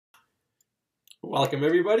Welcome,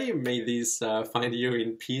 everybody. May these find you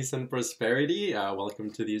in peace and prosperity. Welcome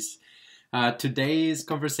to this today's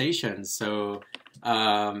conversation.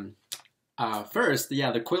 Um, First,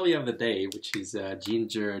 yeah, the quilly of the day, which is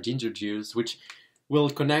ginger juice, which will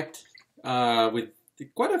connect with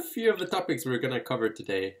quite a few of the topics we're going to cover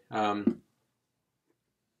today. I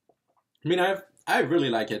really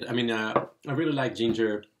like it. I really like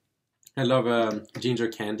ginger. I love ginger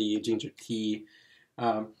candy, ginger tea.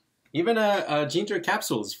 Um, Even ginger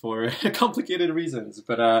capsules for complicated reasons.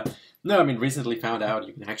 But no, recently found out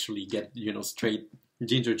you can actually get straight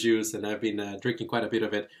ginger juice, and I've been drinking quite a bit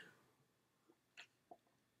of it.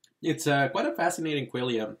 It's quite a fascinating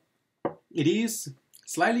qualia. It is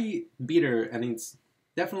slightly bitter, and it's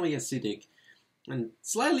definitely acidic and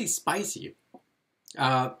slightly spicy.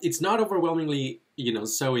 It's not overwhelmingly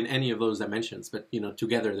so in any of those dimensions, but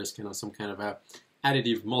together there's kind of some kind of a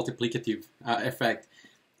additive multiplicative effect,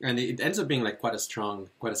 and it ends up being like quite a strong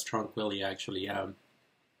quilly actually. Um,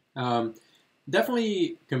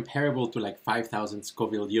 Definitely comparable to like 5,000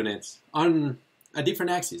 Scoville units on a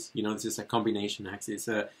different axis. This is a combination axis.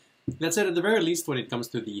 That said, at the very least, when it comes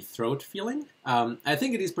to the throat feeling, I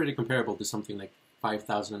think it is pretty comparable to something like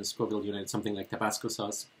 5,000 Scoville units, something like Tabasco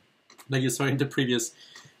sauce, like you saw in the previous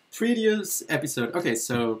episode. Okay,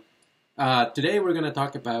 so today we're gonna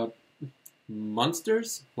talk about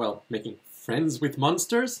monsters. Well, making friends with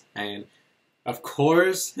monsters, and of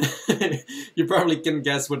course, you probably can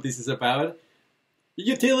guess what this is about.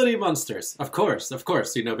 Utility monsters, of course.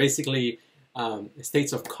 Basically,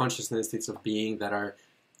 states of consciousness, states of being that are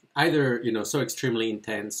either so extremely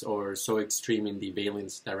intense or so extreme in the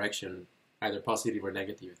valence direction, either positive or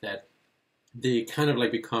negative, that they kind of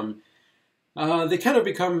like become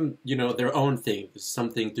their own thing,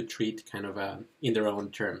 something to treat kind of in their own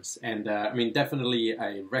terms. And definitely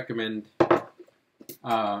I recommend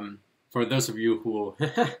for those of you who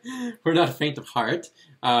who are not faint of heart,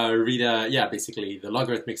 read basically the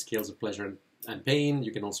logarithmic scales of pleasure and pain.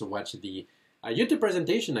 You can also watch the YouTube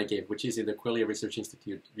presentation I gave, which is in the Quelia Research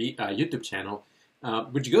Institute YouTube channel,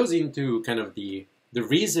 which goes into kind of the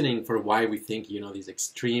reasoning for why we think these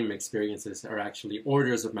extreme experiences are actually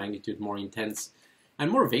orders of magnitude more intense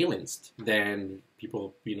and more valenced than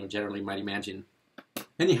people generally might imagine.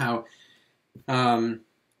 Anyhow,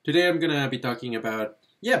 today I'm gonna be talking about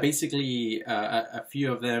basically a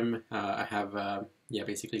few of them. I have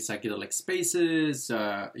basically psychedelic spaces,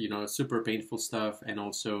 super painful stuff, and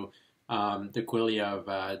also the qualia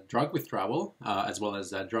of drug withdrawal, as well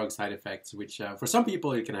as drug side effects, which for some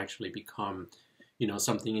people it can actually become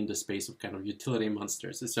something in the space of kind of utility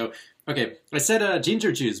monsters. So, okay, I said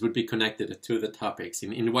ginger juice would be connected to the topics.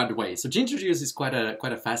 In what way? So ginger juice is quite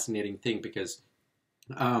a fascinating thing because,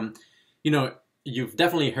 you've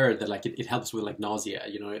definitely heard that like it helps with like nausea.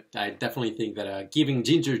 I definitely think that giving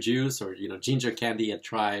ginger juice or ginger candy a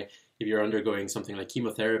try if you're undergoing something like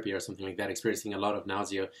chemotherapy or something like that, experiencing a lot of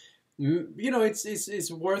nausea,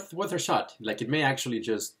 it's worth a shot. Like it may actually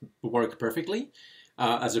just work perfectly.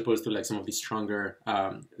 As opposed to like some of these stronger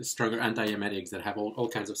antiemetics that have all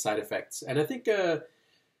kinds of side effects. And I think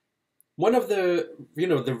one of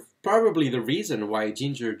probably the reason why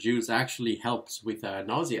ginger juice actually helps with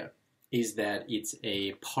nausea is that it's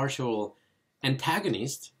a partial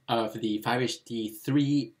antagonist of the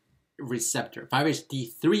 5-HT3 receptor.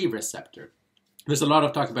 5-HT3 receptor. There's a lot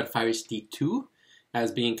of talk about 5-HT2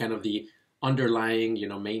 as being kind of the underlying,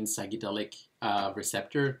 main psychedelic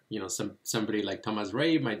receptor. Somebody like Thomas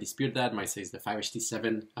Ray might dispute that, might say it's the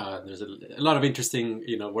 5-HT7. There's a lot of interesting,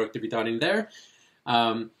 work to be done in there.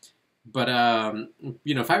 But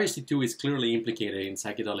 5-HT2 is clearly implicated in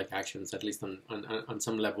psychedelic actions, at least on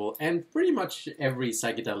some level. And pretty much every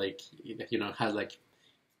psychedelic, has like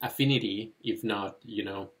affinity, if not,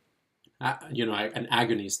 an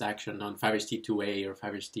agonist action on 5-HT2A or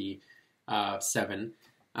 5-HT7.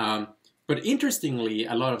 But interestingly,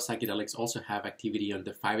 a lot of psychedelics also have activity on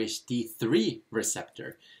the 5-HT3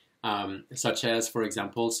 receptor, such as, for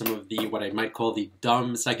example, some of the what I might call the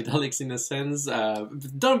dumb psychedelics in a sense.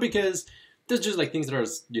 Dumb because there's just like things that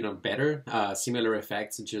are better, similar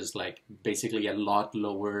effects, just like basically a lot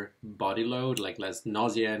lower body load, like less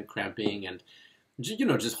nausea and cramping and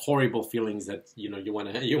just horrible feelings that you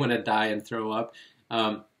wanna die and throw up.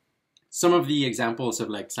 Some of the examples of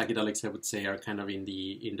like psychedelics I would say are kind of in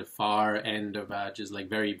the far end of just like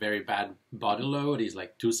very, very bad body load is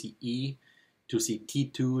like 2CE,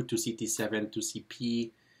 2CT2, 2CT7,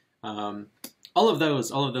 2CP. All of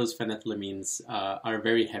those phenethylamines are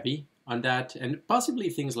very heavy on that, and possibly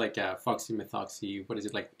things like foxymethoxy, what is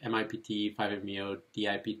it, like MIPT, 5-MeO,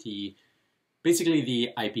 DIPT, basically the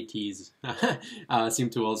IPTs seem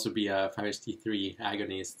to also be 5-HT3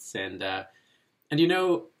 agonists, and you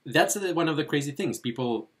know that's one of the crazy things.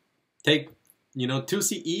 People take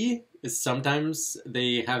 2CE. Sometimes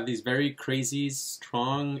they have these very crazy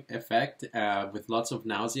strong effect with lots of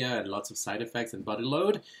nausea and lots of side effects and body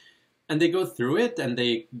load, and they go through it and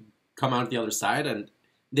they come out the other side and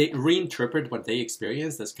they reinterpret what they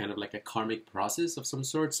experienced as kind of like a karmic process of some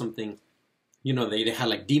sort, something, they had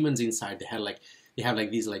like demons inside. They have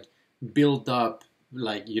like these like built up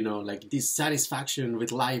like like dissatisfaction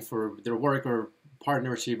with life or their work or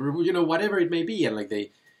partnership or whatever it may be, and like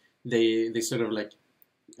they sort of like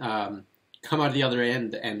come out the other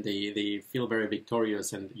end and they feel very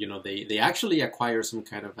victorious, and they actually acquire some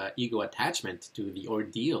kind of ego attachment to the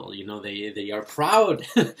ordeal. They are proud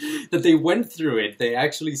that they went through it. They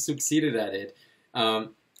actually succeeded at it.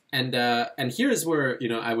 And here's where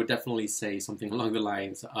I would definitely say something along the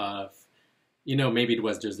lines of maybe it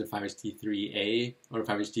was just the 5-HT3A or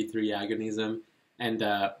 5-HT3 agonism. And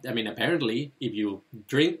I mean, apparently, if you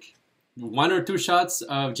drink 1 or 2 shots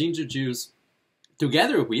of ginger juice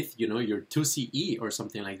together with, your 2CE or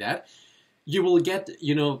something like that, you will get,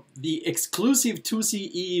 the exclusive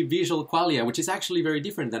 2CE visual qualia, which is actually very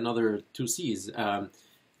different than other 2Cs,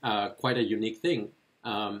 quite a unique thing,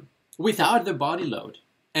 without the body load.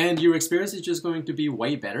 And your experience is just going to be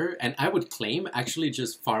way better, and I would claim actually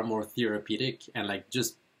just far more therapeutic and like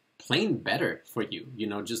just plain better for you,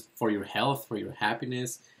 just for your health, for your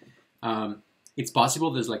happiness. It's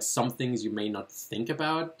possible there's like some things you may not think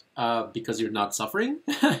about because you're not suffering.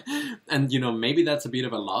 And, maybe that's a bit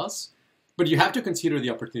of a loss. But you have to consider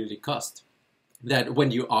the opportunity cost. That when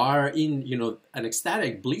you are in, an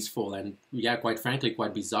ecstatic, blissful, and, quite frankly,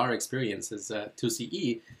 quite bizarre experience as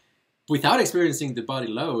 2CE, without experiencing the body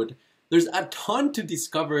load, there's a ton to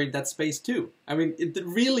discover in that space too. I mean,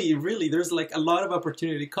 really, there's like a lot of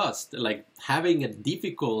opportunity cost. Like having a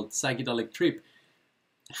difficult psychedelic trip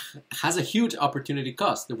has a huge opportunity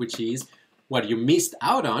cost, which is what you missed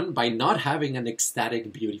out on by not having an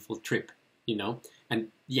ecstatic, beautiful trip, And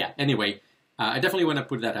anyway, I definitely want to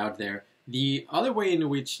put that out there. The other way in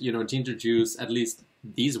which, ginger juice, at least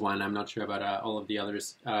this one, I'm not sure about all of the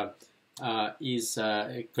others, is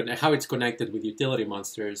how it's connected with utility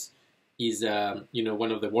monsters is,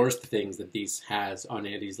 one of the worst things that this has on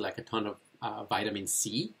it is like a ton of vitamin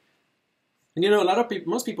C. And a lot of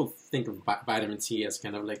people, most people think of vitamin C as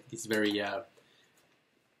kind of like this very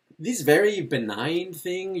benign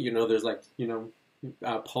thing. There's like,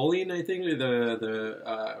 Pauline, I think,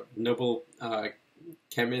 the Nobel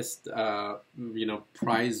chemist,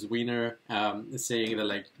 prize winner, saying that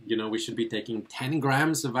like, we should be taking 10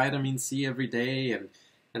 grams of vitamin C every day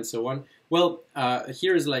and so on. Well,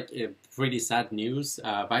 here's like a pretty sad news.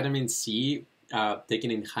 Vitamin C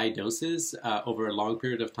taken in high doses over a long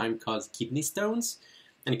period of time cause kidney stones.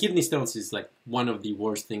 And kidney stones is like one of the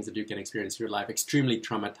worst things that you can experience in your life. Extremely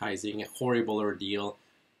traumatizing, a horrible ordeal.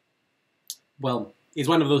 Well, it's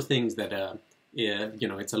one of those things that,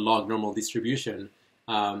 it's a log normal distribution,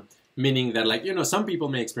 meaning that like, some people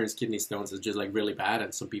may experience kidney stones as just like really bad,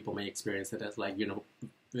 and some people may experience it as like,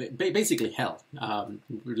 basically hell,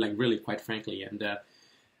 like really quite frankly. And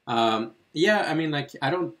I mean, like,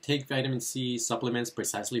 I don't take vitamin C supplements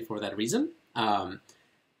precisely for that reason.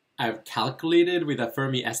 I've calculated with a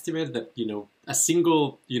Fermi estimate that, a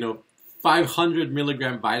single, 500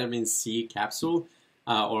 milligram vitamin C capsule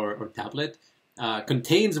or tablet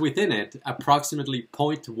contains within it approximately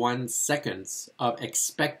 0.1 seconds of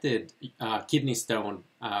expected kidney stone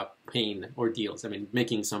pain ordeals. I mean,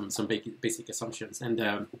 making some basic assumptions.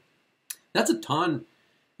 And that's a ton.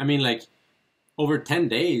 I mean, like, over 10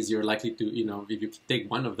 days, you're likely to, if you take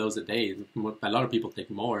one of those a day, a lot of people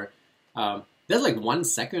take more. There's like 1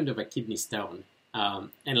 second of a kidney stone.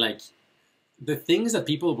 And like the things that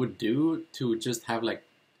people would do to just have like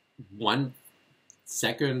 1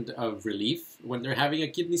 second of relief when they're having a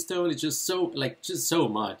kidney stone, it's just so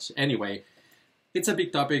much. Anyway, it's a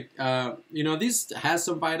big topic. This has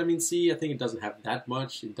some vitamin C. I think it doesn't have that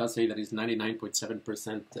much. It does say that it's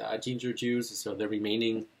 99.7% ginger juice, so the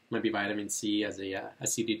remaining might be vitamin C as a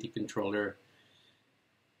acidity controller,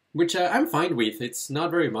 which I'm fine with. It's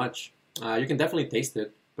not very much. You can definitely taste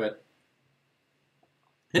it, but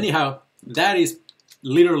anyhow, that is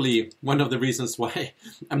literally one of the reasons why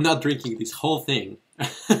I'm not drinking this whole thing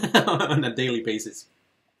on a daily basis.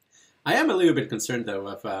 I am a little bit concerned, though,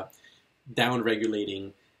 of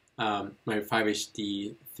down-regulating my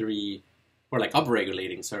 5-HT3, or like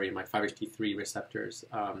up-regulating, my 5-HT3 receptors.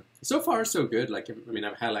 So far, so good. Like, I mean,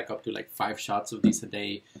 I've had like up to like 5 shots of these a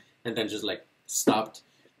day, and then just like stopped.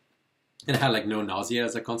 and had like no nausea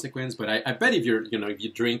as a consequence. But I bet if you're, if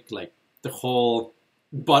you drink like the whole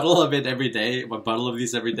bottle of it every day, a bottle of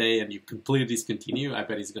this every day, and you completely discontinue, I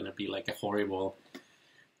bet it's going to be like a horrible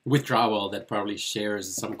withdrawal that probably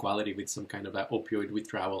shares some quality with some kind of a opioid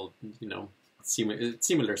withdrawal,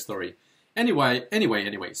 similar story.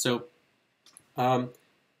 Anyway. So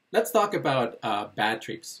let's talk about bad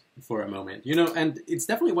trips for a moment. And it's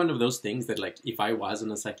definitely one of those things that, like, if I was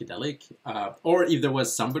on a psychedelic, or if there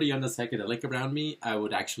was somebody on a psychedelic around me, I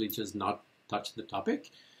would actually just not touch the topic,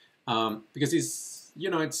 because it's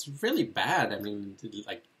really bad. I mean,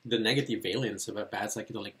 like, the negative valence of a bad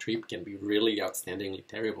psychedelic trip can be really outstandingly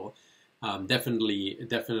terrible. Definitely.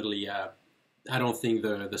 I don't think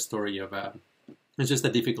the story of it's just a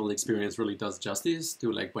difficult experience really does justice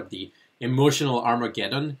to like what the emotional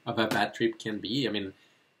Armageddon of a bad trip can be. I mean,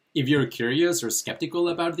 if you're curious or skeptical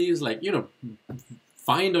about these, like,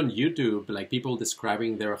 find on YouTube like people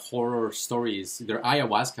describing their horror stories, their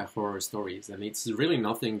ayahuasca horror stories, and it's really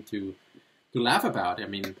nothing to laugh about. I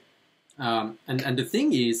mean, and the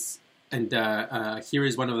thing is, and here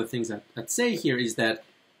is one of the things that I'd say here is that,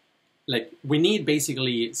 like, we need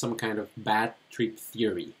basically some kind of bad trip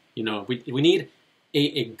theory. We need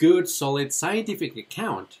a good, solid scientific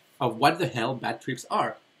account of what the hell bad trips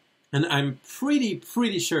are. And I'm pretty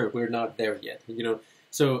sure we're not there yet.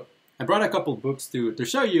 So I brought a couple books to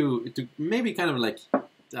show you, to maybe kind of like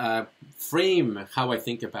frame how I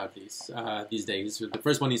think about these days. So the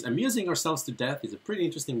first one is Amusing Ourselves to Death. It's a pretty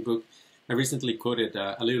interesting book. I recently quoted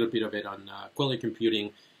a little bit of it on quality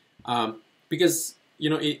computing, because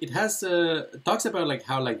it has talks about like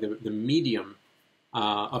how like the medium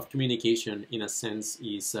of communication, in a sense,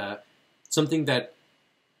 is something that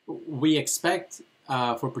we expect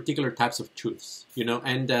for particular types of truths,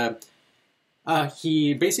 and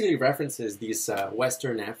he basically references this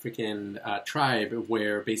Western African tribe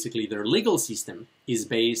where basically their legal system is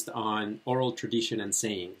based on oral tradition and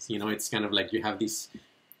sayings. It's kind of like you have these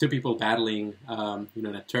two people battling, in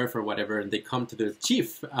a turf or whatever, and they come to the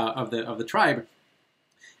chief of the tribe,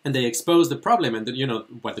 and they expose the problem. And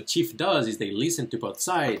what the chief does is they listen to both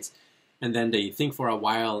sides, and then they think for a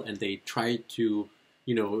while, and they try to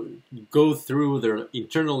go through their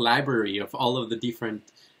internal library of all of the different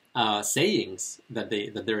sayings that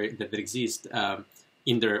exist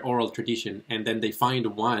in their oral tradition, and then they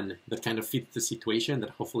find one that kind of fits the situation that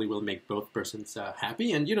hopefully will make both persons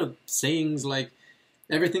happy. And sayings like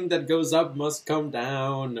everything that goes up must come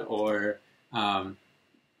down, or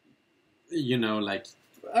like,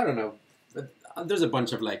 I don't know, there's a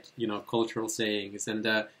bunch of like cultural sayings, and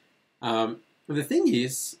the thing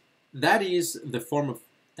is, that is the form of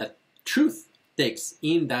that truth takes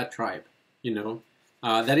in that tribe.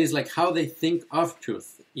 That is like how they think of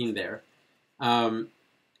truth in there. And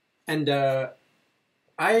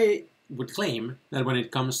I would claim that when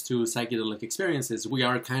it comes to psychedelic experiences, we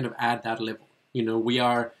are kind of at that level. We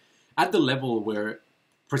are at the level where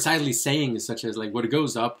precisely sayings such as like what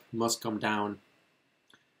goes up must come down,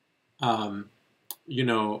 or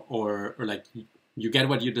like you get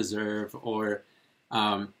what you deserve, or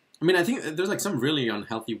I think there's like some really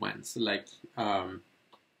unhealthy ones, like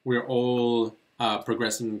we're all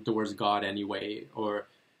progressing towards God anyway, or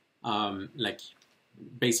like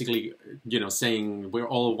basically saying we're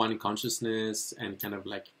all one consciousness, and kind of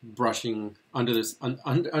like brushing under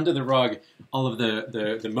the rug all of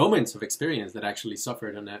the moments of experience that actually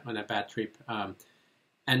suffered on a bad trip,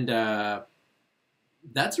 and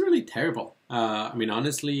that's really terrible.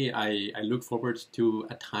 Honestly, I look forward to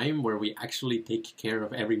a time where we actually take care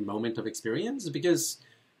of every moment of experience, because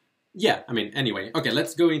anyway, okay,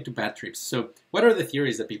 let's go into bad trips. So what are the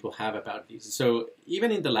theories that people have about these? So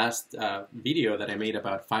even in the last video that I made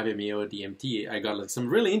about 5-MeO DMT, I got like some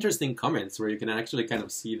really interesting comments where you can actually kind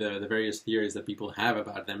of see the various theories that people have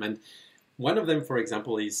about them. And one of them, for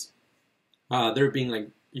example, is there being like,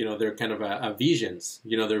 they're kind of visions,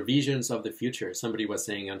 they're visions of the future. Somebody was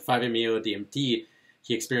saying on 5-MeO DMT,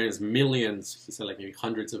 he experienced millions, he said like maybe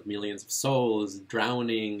hundreds of millions of souls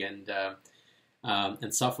drowning and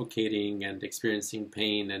suffocating and experiencing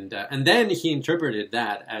pain, and then he interpreted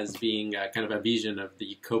that as being kind of a vision of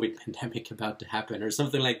the COVID pandemic about to happen or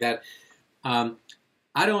something like that. I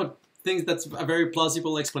don't think that's a very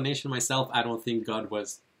plausible explanation myself. I don't think God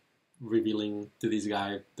was revealing to this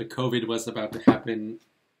guy the COVID was about to happen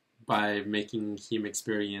by making him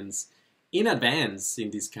experience in advance in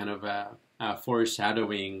this kind of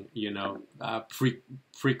foreshadowing,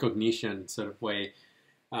 precognition sort of way.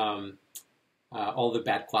 All the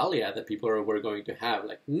bad qualia that people were going to have.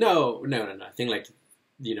 Like, no. I think like,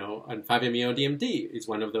 on 5-MeO DMT is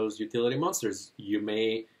one of those utility monsters. You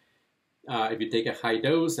may if you take a high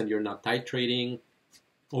dose and you're not titrating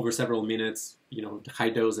over several minutes, high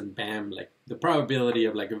dose and bam, like the probability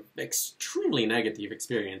of like an extremely negative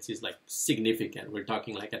experience is like significant. We're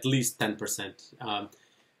talking like at least 10%,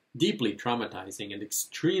 deeply traumatizing and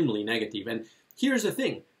extremely negative. And here's the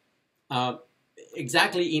thing,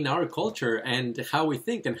 exactly in our culture and how we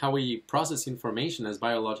think and how we process information as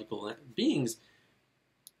biological beings,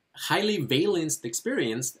 highly valenced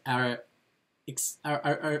experience are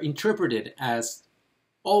interpreted as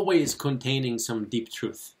always containing some deep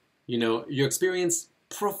truth. You experience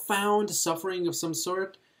profound suffering of some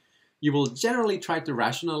sort, you will generally try to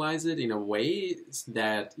rationalize it in a way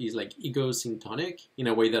that is like ego-syntonic, in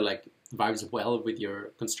a way that like vibes well with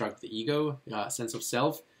your constructed ego, sense of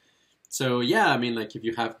self. So yeah, I mean, like if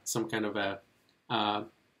you have some kind of a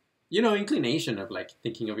inclination of like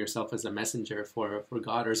thinking of yourself as a messenger for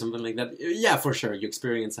God or something like that, yeah, for sure, you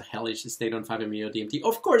experience a hellish state on 5-MeO-DMT.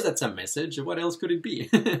 Of course, that's a message. What else could it be?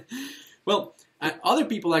 Well, other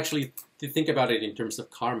people actually think about it in terms of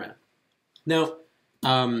karma. Now,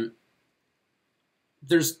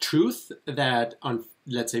 there's truth that on,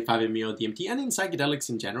 let's say, 5-MeO-DMT and in psychedelics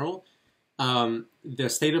in general, the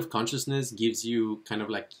state of consciousness gives you kind of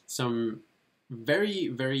like some very,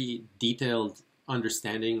 very detailed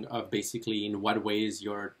understanding of basically in what ways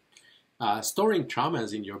you're storing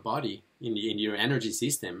traumas in your body, in your energy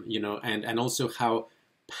system, and also how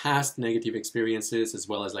past negative experiences as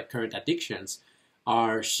well as like current addictions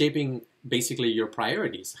are shaping basically your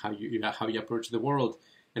priorities, how you approach the world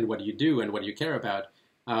and what you do and what you care about.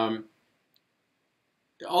 All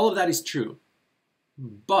of that is true,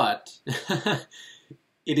 but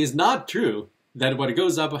it is not true that what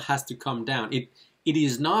goes up has to come down. It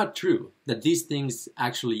is not true that these things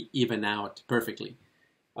actually even out perfectly.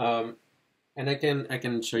 And I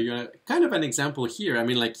can show you kind of an example here. I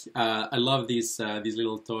mean, like I love these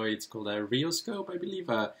little toy. It's called a Rioscope, I believe.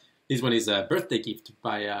 This one is a birthday gift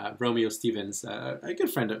by Romeo Stevens, a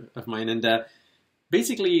good friend of mine. And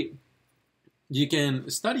basically, you can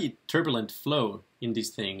study turbulent flow in this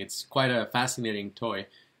thing. It's quite a fascinating toy.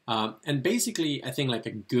 And basically, I think like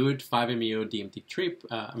a good 5-MeO-DMT trip,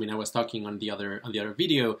 I mean, I was talking on the other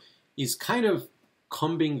video, is kind of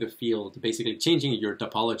combing the field, basically changing your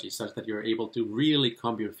topology such that you're able to really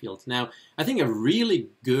comb your field. Now, I think a really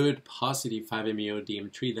good positive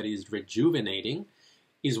 5-MeO-DMT that is rejuvenating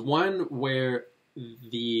is one where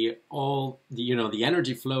the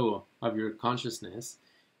energy flow of your consciousness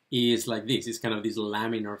is like this. It's kind of this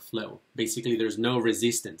laminar flow. Basically, there's no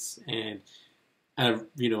resistance, and a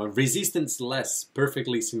resistance-less,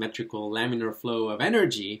 perfectly symmetrical laminar flow of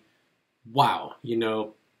energy. Wow,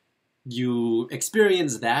 you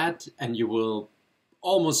experience that, and you will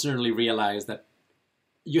almost certainly realize that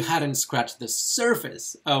you hadn't scratched the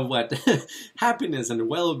surface of what happiness and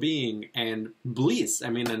well-being and bliss, I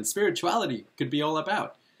mean, and spirituality could be all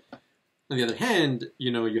about. On the other hand,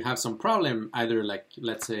 you have some problem, either like,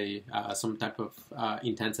 let's say, some type of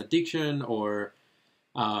intense addiction, or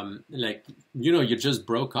you just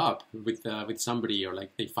broke up with somebody, or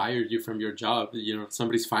like they fired you from your job,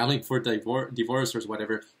 somebody's filing for divorce or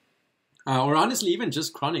whatever, or honestly, even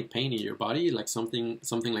just chronic pain in your body, like something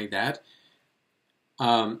like that.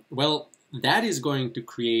 Well, that is going to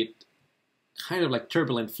create kind of like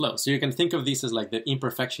turbulent flow. So you can think of this as like the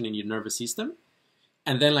imperfection in your nervous system.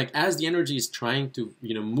 And then like as the energy is trying to,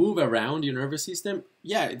 move around your nervous system,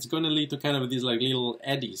 yeah, it's going to lead to kind of these like little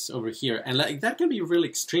eddies over here. And like that can be really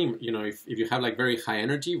extreme, if you have like very high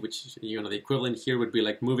energy, which, the equivalent here would be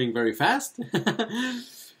like moving very fast.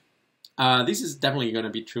 This is definitely going to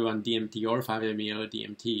be true on DMT or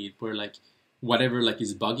 5-MeO-DMT, where like whatever like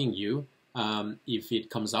is bugging you, if it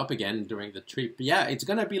comes up again during the trip, yeah, it's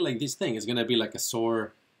going to be like this thing. It's going to be like a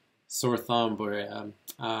sore thumb, or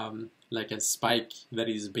like a spike that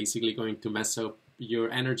is basically going to mess up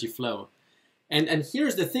your energy flow. And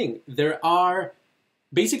here's the thing. There are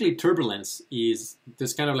basically turbulence is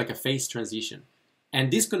this kind of like a phase transition.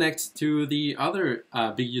 And this connects to the other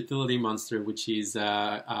big utility monster, which is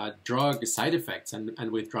drug side effects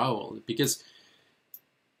and withdrawal. Because,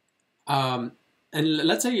 and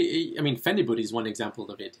let's say, I mean, Phenibut is one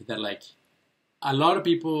example of it, that like a lot of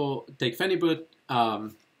people take Phenibut,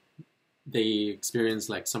 they experience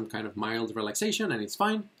like some kind of mild relaxation and it's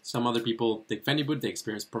fine. Some other people take Phenibut, they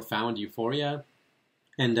experience profound euphoria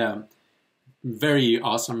and very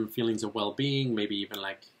awesome feelings of well-being, maybe even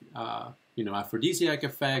like, aphrodisiac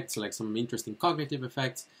effects, like some interesting cognitive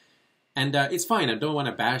effects. And it's fine, I don't want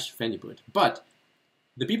to bash Phenibut. But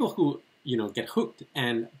the people who, get hooked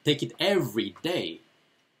and take it every day,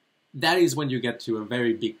 that is when you get to a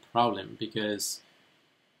very big problem, because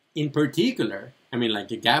in particular, I mean, like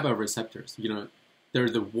the GABA receptors, they're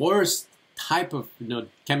the worst type of,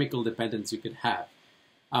 chemical dependence you could have.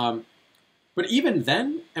 But even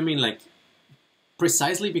then, I mean, like,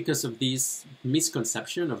 precisely because of this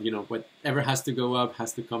misconception of, whatever has to go up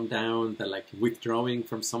has to come down, that like withdrawing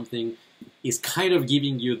from something is kind of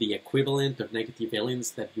giving you the equivalent of negative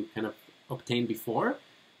valence that you kind of obtained before.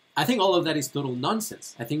 I think all of that is total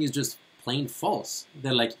nonsense. I think it's just plain false.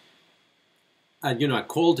 That like, a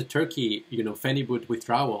cold turkey, phenibut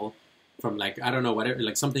withdrawal from like, I don't know, whatever,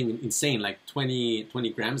 like something insane, like 20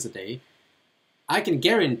 grams a day, I can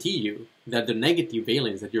guarantee you that the negative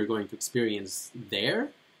valence that you're going to experience there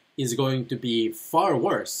is going to be far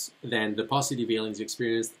worse than the positive valence you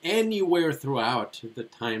experienced anywhere throughout the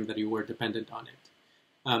time that you were dependent on it.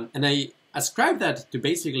 And I ascribe that to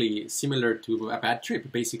basically similar to a bad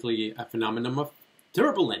trip, basically a phenomenon of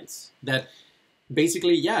turbulence. That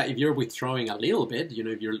basically, yeah, if you're withdrawing a little bit,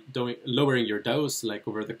 if you're lowering your dose like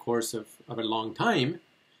over the course of a long time,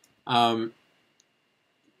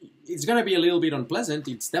 it's going to be a little bit unpleasant.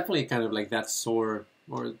 It's definitely kind of like that sore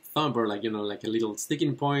or thumb or like, like a little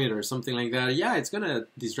sticking point or something like that. Yeah, it's going to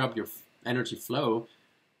disrupt your energy flow.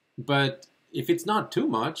 But if it's not too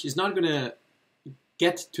much, it's not going to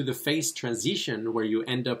get to the phase transition where you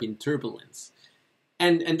end up in turbulence.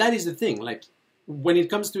 And that is the thing. Like when it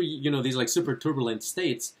comes to, these like super turbulent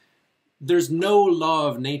states, there's no law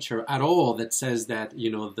of nature at all that says that,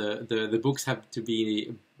 the books have to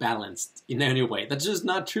be balanced in any way. That's just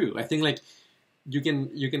not true. I think like you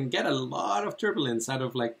can get a lot of turbulence out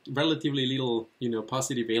of like relatively little,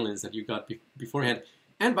 positive valence that you got beforehand,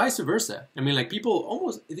 and vice versa. I mean, like it's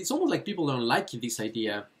almost like people don't like this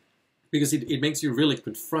idea because it makes you really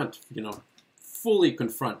confront, fully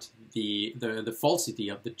confront the falsity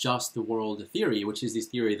of the just world theory, which is this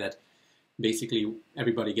theory that basically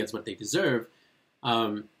everybody gets what they deserve,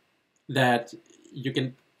 that you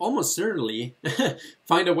can almost certainly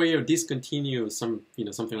find a way of discontinue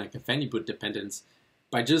something like a phenibut dependence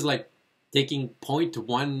by just like taking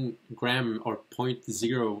 0.1 gram or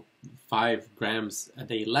 0.05 grams a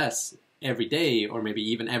day less every day, or maybe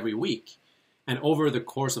even every week, and over the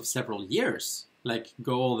course of several years, like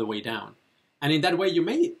go all the way down. And in that way, you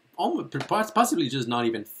may possibly just not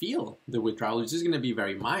even feel the withdrawal. It's just going to be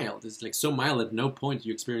very mild. It's like so mild at no point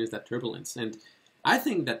you experience that turbulence. And I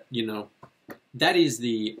think that, that is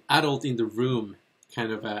the adult in the room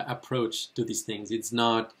kind of approach to these things. It's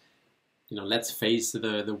not, let's face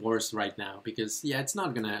the worst right now, because yeah,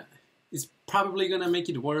 it's probably going to make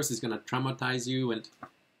it worse. It's going to traumatize you. And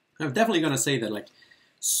I'm definitely going to say that like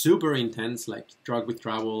super intense, like drug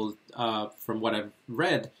withdrawal, from what I've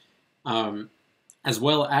read, as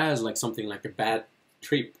well as like something like a bad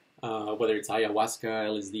trip, whether it's ayahuasca,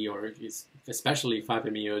 LSD, or especially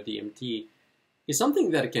 5-MeO DMT, is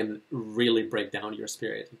something that can really break down your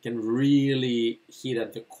spirit. It can really hit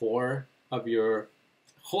at the core of your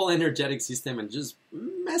whole energetic system and just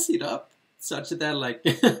mess it up such that like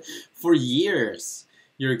for years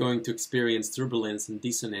you're going to experience turbulence and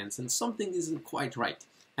dissonance and something isn't quite right.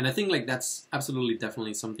 And I think like that's absolutely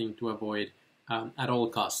definitely something to avoid at all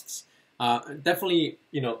costs. Definitely,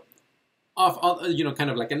 kind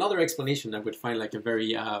of like another explanation I would find like a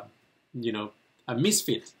very, a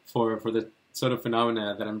misfit for the sort of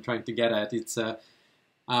phenomena that I'm trying to get at. It's,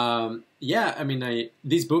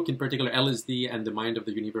 this book in particular, LSD and the Mind of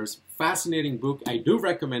the Universe, fascinating book. I do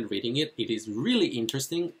recommend reading it. It is really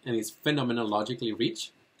interesting and it's phenomenologically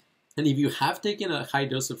rich. And if you have taken a high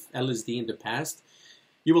dose of LSD in the past,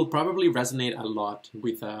 you will probably resonate a lot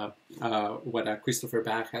with what Christopher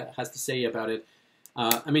Bach has to say about it.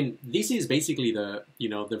 This is basically the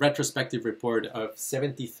retrospective report of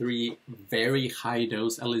 73 very high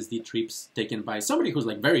dose LSD trips taken by somebody who's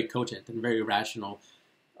like very cogent and very rational,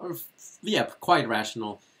 or yeah, quite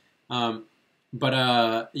rational.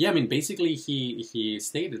 Basically he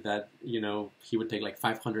stated that he would take like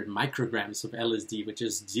 500 micrograms of LSD, which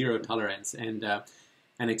is zero tolerance, and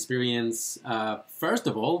experience, first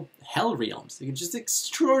of all, hell realms, just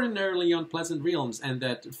extraordinarily unpleasant realms, and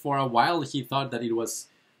that for a while he thought that it was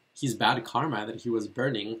his bad karma that he was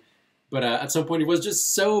burning, but at some point it was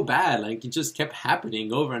just so bad, like it just kept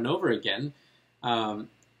happening over and over again,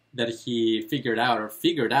 that he figured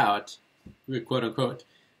out, quote unquote,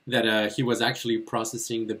 that he was actually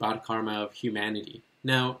processing the bad karma of humanity.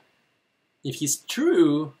 Now, if he's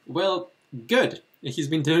true, well, good. He's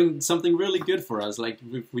been doing something really good for us. Like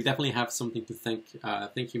we definitely have something to thank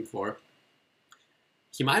him for.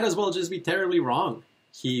 He might as well just be terribly wrong.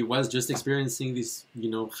 He was just experiencing these,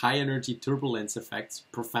 high energy turbulence effects,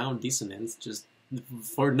 profound dissonance, just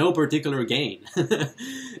for no particular gain.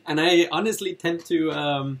 And I honestly tend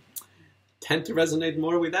to tend to resonate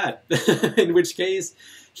more with that. In which case,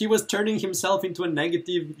 he was turning himself into a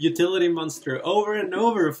negative utility monster over and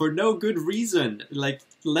over for no good reason. Like,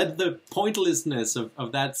 let the pointlessness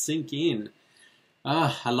of that sink in.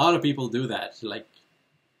 A lot of people do that. Like,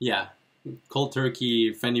 yeah, cold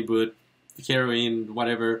turkey, phenibut, heroin,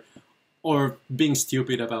 whatever, or being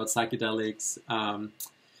stupid about psychedelics.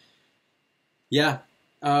 Yeah.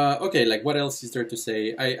 Okay, like, what else is there to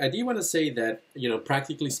say? I do want to say that,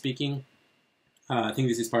 practically speaking, I think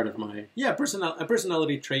this is part of my, a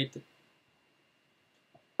personality trait.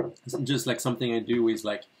 It's just like something I do is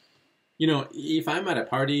like, if I'm at a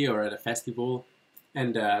party or at a festival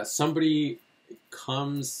and somebody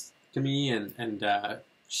comes to me and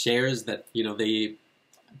shares that, they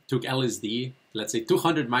took LSD, let's say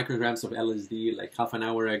 200 micrograms of LSD like half an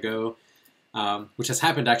hour ago, which has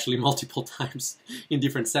happened actually multiple times in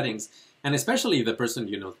different settings. And especially if the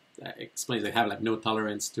person, explains they have like no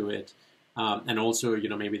tolerance to it. And also,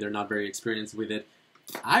 maybe they're not very experienced with it.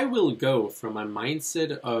 I will go from a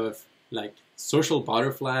mindset of like social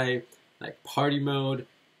butterfly, like party mode,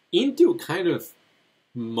 into kind of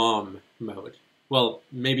mom mode. Well,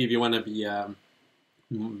 maybe if you want to be,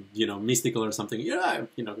 mystical or something,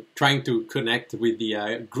 trying to connect with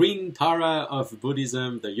the green Tara of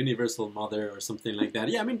Buddhism, the universal mother or something like that.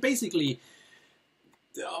 Yeah, I mean, basically,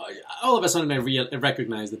 all of a sudden I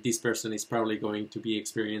recognize that this person is probably going to be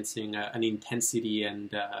experiencing an intensity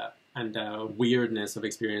and weirdness of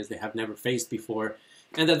experience they have never faced before,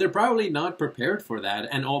 and that they're probably not prepared for that,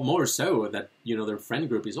 and all more so that their friend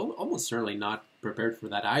group is almost certainly not prepared for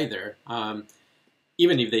that either.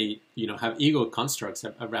 Even if they have ego constructs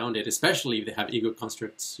around it, especially if they have ego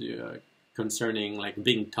constructs concerning like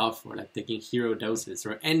being tough or like taking hero doses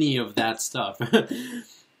or any of that stuff.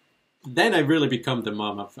 Then I really become the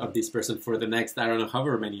mom of this person for the next, I don't know,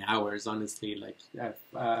 however many hours, honestly, like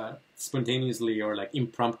spontaneously or like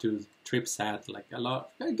impromptu trips at like a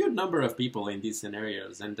good number of people in these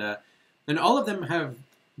scenarios. And all of them have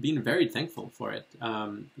been very thankful for it.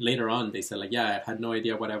 Later on, they said like, yeah, I had no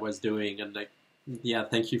idea what I was doing. And like, yeah,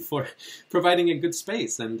 thank you for providing a good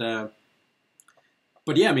space. And, but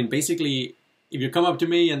yeah, I mean, basically, if you come up to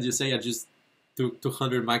me and you say, I just took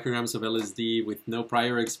 200 micrograms of LSD with no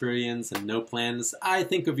prior experience and no plans, I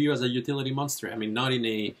think of you as a utility monster. I mean, not in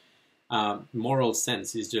a moral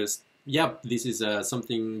sense. It's just, yep, this is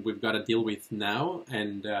something we've got to deal with now,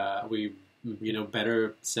 and we,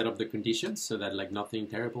 better set up the conditions so that like nothing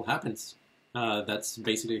terrible happens. That's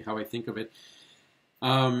basically how I think of it.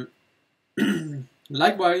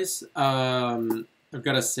 Likewise, I've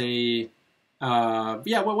got to say,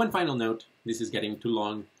 well, one final note. This is getting too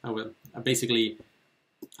long. I will basically,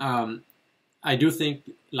 I do think,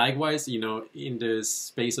 likewise, in the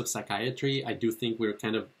space of psychiatry, I do think we're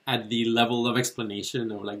kind of at the level of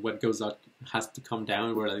explanation of like what goes up has to come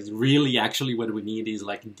down, where like really actually what we need is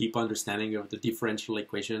like deep understanding of the differential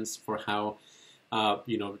equations for how,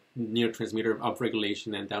 neurotransmitter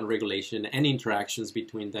upregulation and downregulation and interactions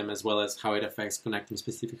between them, as well as how it affects connecting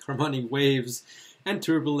specific harmonic waves and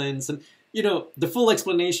turbulence and the full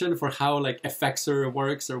explanation for how like effexor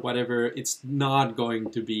works or whatever. It's not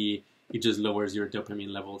going to be, it just lowers your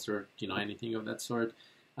dopamine levels or, anything of that sort.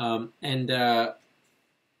 My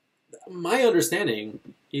understanding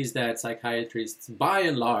is that psychiatrists, by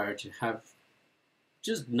and large, have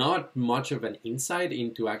just not much of an insight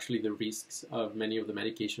into actually the risks of many of the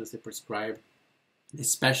medications they prescribe,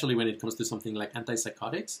 especially when it comes to something like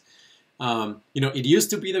antipsychotics. It used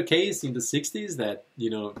to be the case in the 60s that,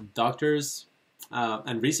 doctors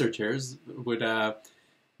and researchers would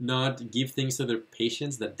not give things to their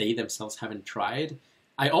patients that they themselves haven't tried.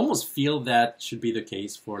 I almost feel that should be the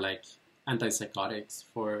case for like antipsychotics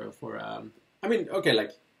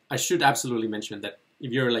I should absolutely mention that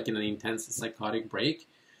if you're like in an intense psychotic break,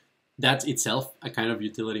 that's itself a kind of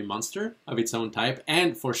utility monster of its own type.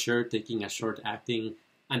 And for sure, taking a short-acting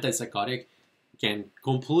antipsychotic can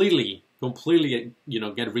completely,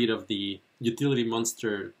 get rid of the utility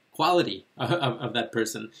monster quality of that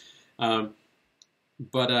person. But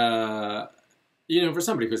for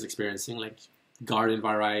somebody who's experiencing like garden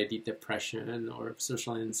variety depression or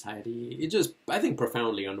social anxiety, it just, I think,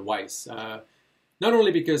 profoundly unwise. Not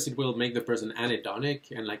only because it will make the person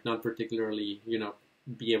anhedonic and like not particularly,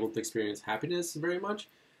 be able to experience happiness very much,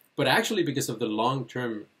 but actually because of the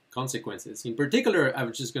long-term consequences. In particular, I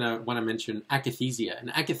was just going to want to mention akathisia.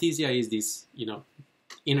 And akathisia is this,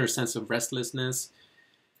 inner sense of restlessness.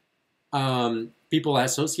 People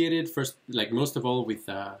associate it first, like most of all, with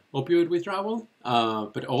opioid withdrawal,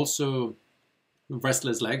 but also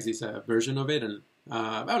restless legs is a version of it, and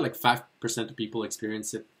about like 5% of people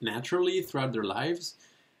experience it naturally throughout their lives.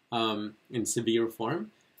 in severe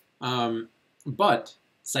form. But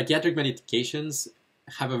psychiatric medications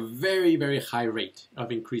have a very, very high rate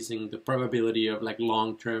of increasing the probability of like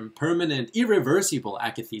long-term, permanent, irreversible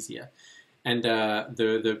akathisia. And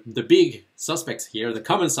the big suspects here, the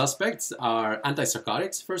common suspects, are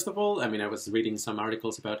antipsychotics, first of all. I mean, I was reading some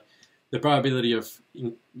articles about the probability of,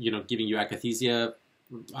 giving you akathisia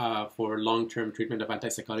for long-term treatment of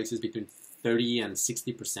antipsychotics is between 30 and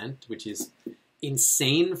 60%, which is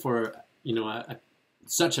insane for,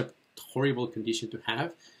 such a horrible condition to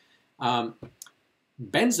have.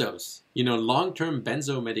 Benzos, long-term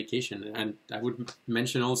benzo medication. And I would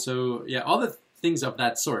mention also, other things of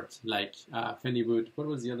that sort, like phenibut, what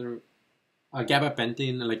was the other?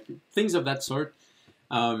 Gabapentin, like things of that sort.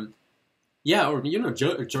 Or,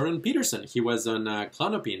 Jordan Peterson, he was on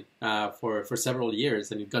clonopin for several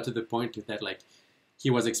years, and it got to the point that, like, he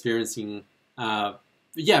was experiencing,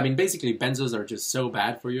 basically benzos are just so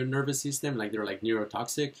bad for your nervous system, like they're like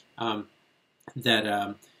neurotoxic,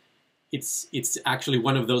 that it's actually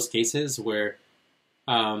one of those cases where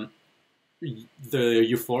the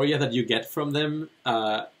euphoria that you get from them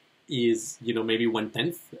is, maybe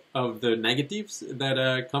 1/10 of the negatives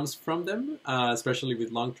that comes from them, especially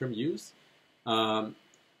with long-term use.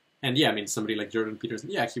 Somebody like Jordan Peterson,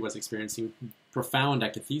 he was experiencing profound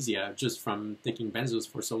akathisia just from taking benzos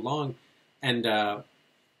for so long. And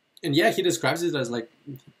he describes it as like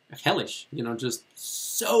hellish, just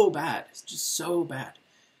so bad. It's just so bad.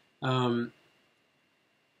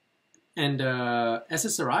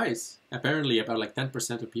 SSRIs, apparently about like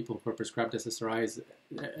 10% of people who are prescribed SSRIs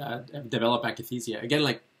develop akathisia. Again,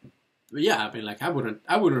 I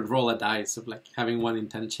wouldn't roll a dice of like having 1 in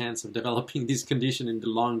 10 chance of developing this condition in the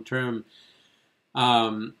long term.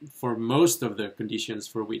 For most of the conditions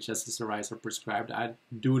for which SSRIs are prescribed, I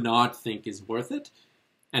do not think is worth it.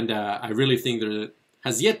 And I really think there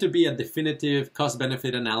has yet to be a definitive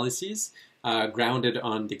cost-benefit analysis grounded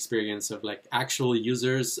on the experience of like actual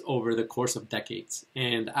users over the course of decades.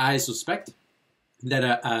 And I suspect that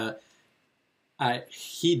a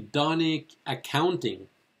hedonic accounting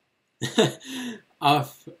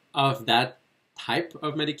of that type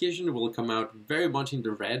of medication will come out very much in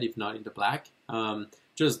the red, if not in the black.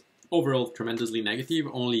 Just overall tremendously negative.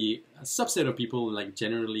 Only a subset of people like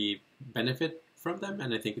generally benefit from them,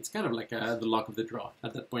 and I think it's kind of like the luck of the draw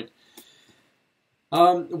at that point.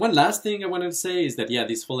 One last thing I wanted to say is that,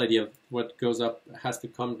 this whole idea of what goes up has to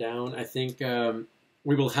come down. I think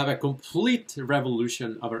we will have a complete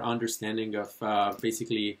revolution of our understanding of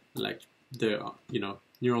basically like the,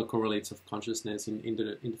 neural correlates of consciousness in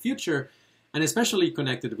the future, and especially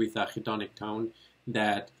connected with a hedonic tone,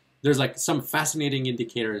 that there's like some fascinating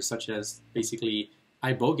indicators such as basically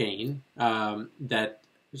ibogaine that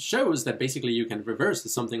shows that basically you can reverse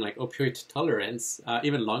something like opioid tolerance,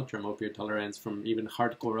 even long-term opioid tolerance from even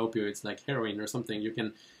hardcore opioids like heroin or something. You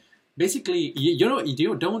can basically, you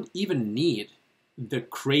don't even need the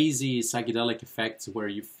crazy psychedelic effects where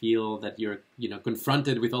you feel that you're,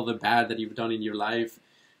 confronted with all the bad that you've done in your life,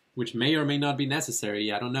 which may or may not be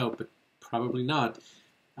necessary. I don't know, but probably not.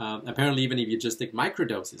 Apparently, even if you just take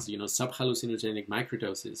microdoses, sub-hallucinogenic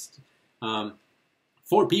microdoses,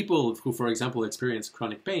 for people who, for example, experience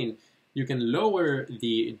chronic pain, you can lower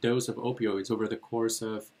the dose of opioids over the course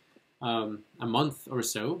of a month or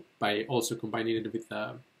so by also combining it with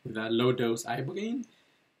a low-dose ibogaine,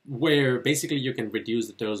 where basically you can reduce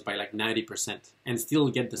the dose by like 90% and still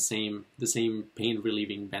get the same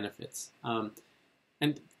pain-relieving benefits.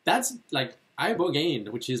 And that's like ibogaine,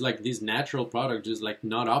 which is like this natural product, just like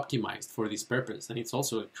not optimized for this purpose. And it's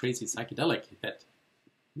also a crazy psychedelic that,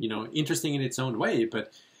 interesting in its own way,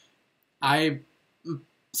 but I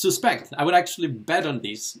suspect, I would actually bet on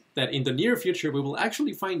this, that in the near future we will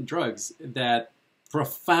actually find drugs that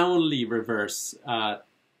profoundly reverse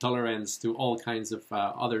tolerance to all kinds of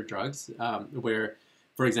other drugs, where,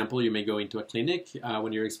 for example, you may go into a clinic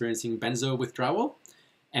when you're experiencing benzo withdrawal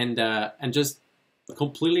and just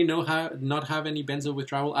completely not have any benzo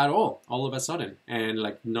withdrawal at all of a sudden, and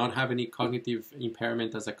like not have any cognitive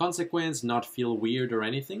impairment as a consequence, not feel weird or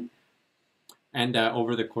anything, and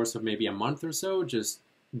over the course of maybe a month or so, just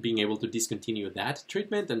being able to discontinue that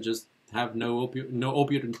treatment and just have no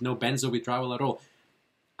benzo withdrawal at all.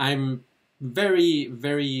 I'm very,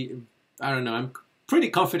 very, I'm pretty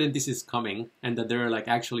confident this is coming, and that there are like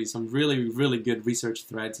actually some really, really good research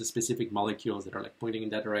threads, specific molecules that are like pointing in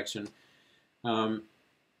that direction.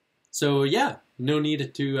 So no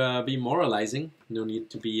need to be moralizing, no need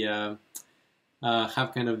to be have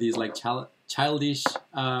kind of these like childish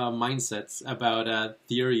mindsets about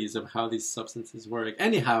theories of how these substances work.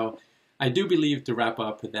 Anyhow, I do believe, to wrap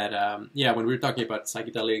up, that yeah, when we're talking about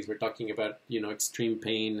psychedelics, we're talking about, you know, extreme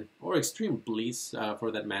pain or extreme bliss,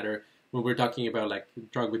 for that matter. When we're talking about like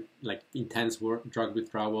intense drug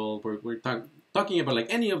withdrawal, we're talking about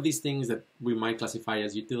like any of these things that we might classify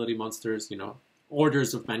as utility monsters, you know,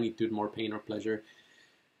 orders of magnitude more pain or pleasure.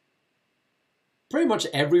 Pretty much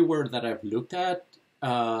everywhere that I've looked at,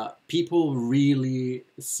 people really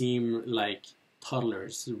seem like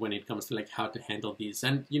toddlers when it comes to like how to handle these,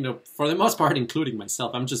 and you know, for the most part, including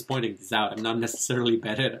myself. I'm just pointing this out. I'm not necessarily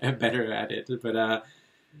better at it, but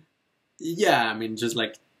yeah, I mean, just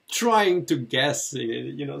like trying to guess,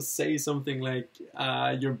 you know, say something like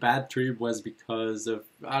your bad trip was because of,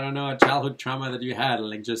 I don't know, a childhood trauma that you had,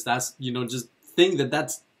 like just ask, you know, just think that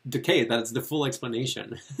that's the case, that's the full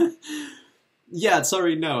explanation. Yeah,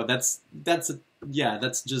 sorry, no, yeah,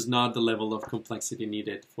 that's just not the level of complexity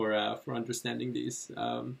needed for understanding these.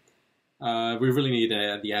 We really need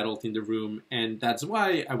the adult in the room, and that's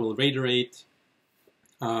why I will reiterate.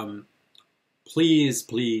 Please,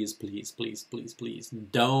 please, please, please, please, please,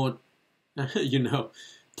 don't, you know,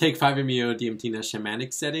 take 5-MeO DMT in a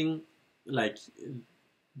shamanic setting. Like,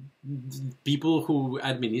 people who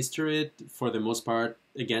administer it, for the most part,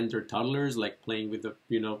 again, they're toddlers, like playing with the,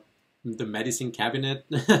 you know, the medicine cabinet.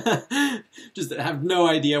 Just have no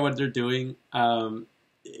idea what they're doing.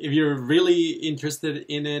 If you're really interested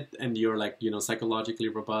in it and you're like, you know, psychologically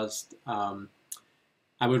robust,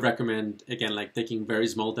 I would recommend, again, like taking very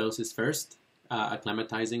small doses first,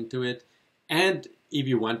 acclimatizing to it. And if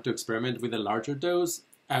you want to experiment with a larger dose,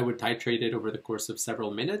 I would titrate it over the course of several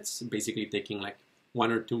minutes, basically taking like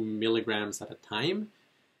 1 or 2 milligrams at a time.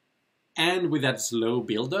 And with that slow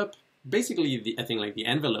buildup, basically, I think like the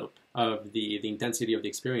envelope of the intensity of the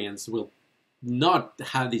experience will not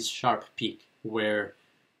have this sharp peak where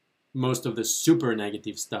most of the super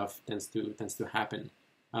negative stuff tends to happen.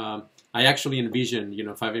 I actually envision, you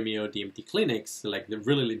know, 5-MeO DMT clinics, like the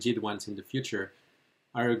really legit ones in the future,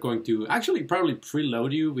 are going to actually probably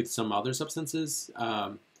preload you with some other substances.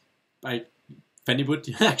 Like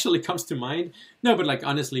Phenibut actually comes to mind. No, but like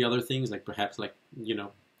honestly, other things like perhaps like, you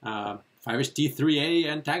know, 5-HT3A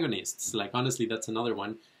antagonists. Like honestly, that's another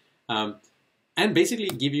one. And basically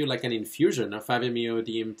give you like an infusion of 5-MeO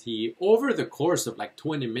DMT over the course of like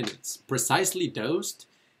 20 minutes, precisely dosed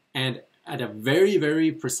and at a very,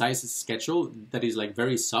 very precise schedule that is like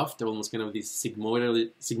very soft, almost kind of this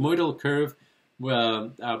sigmoidal curve,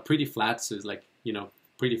 pretty flat, so it's like, you know,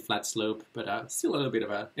 pretty flat slope, but still a little bit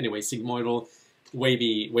of a, anyway, sigmoidal,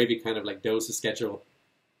 wavy kind of like dose schedule.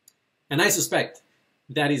 And I suspect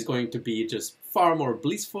that is going to be just far more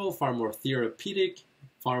blissful, far more therapeutic,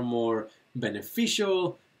 far more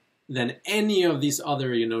beneficial than any of these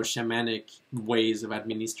other, you know, shamanic ways of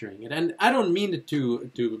administering it. And I don't mean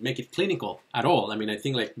to make it clinical at all. I mean, I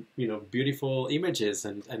think like, you know, beautiful images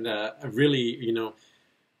and a really, you know,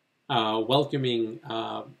 welcoming,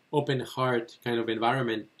 open heart kind of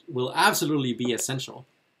environment will absolutely be essential.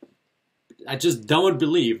 I just don't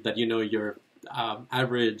believe that, you know, your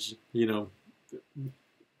average, you know,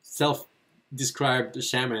 self-described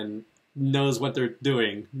shaman knows what they're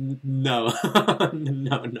doing. No.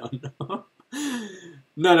 No.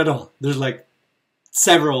 Not at all. There's like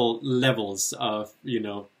several levels of, you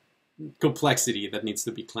know, complexity that needs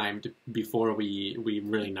to be climbed before we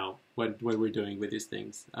really know what we're doing with these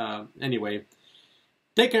things. Anyway,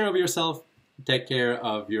 take care of yourself, take care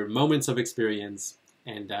of your moments of experience,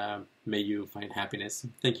 and may you find happiness.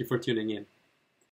 Thank you for tuning in.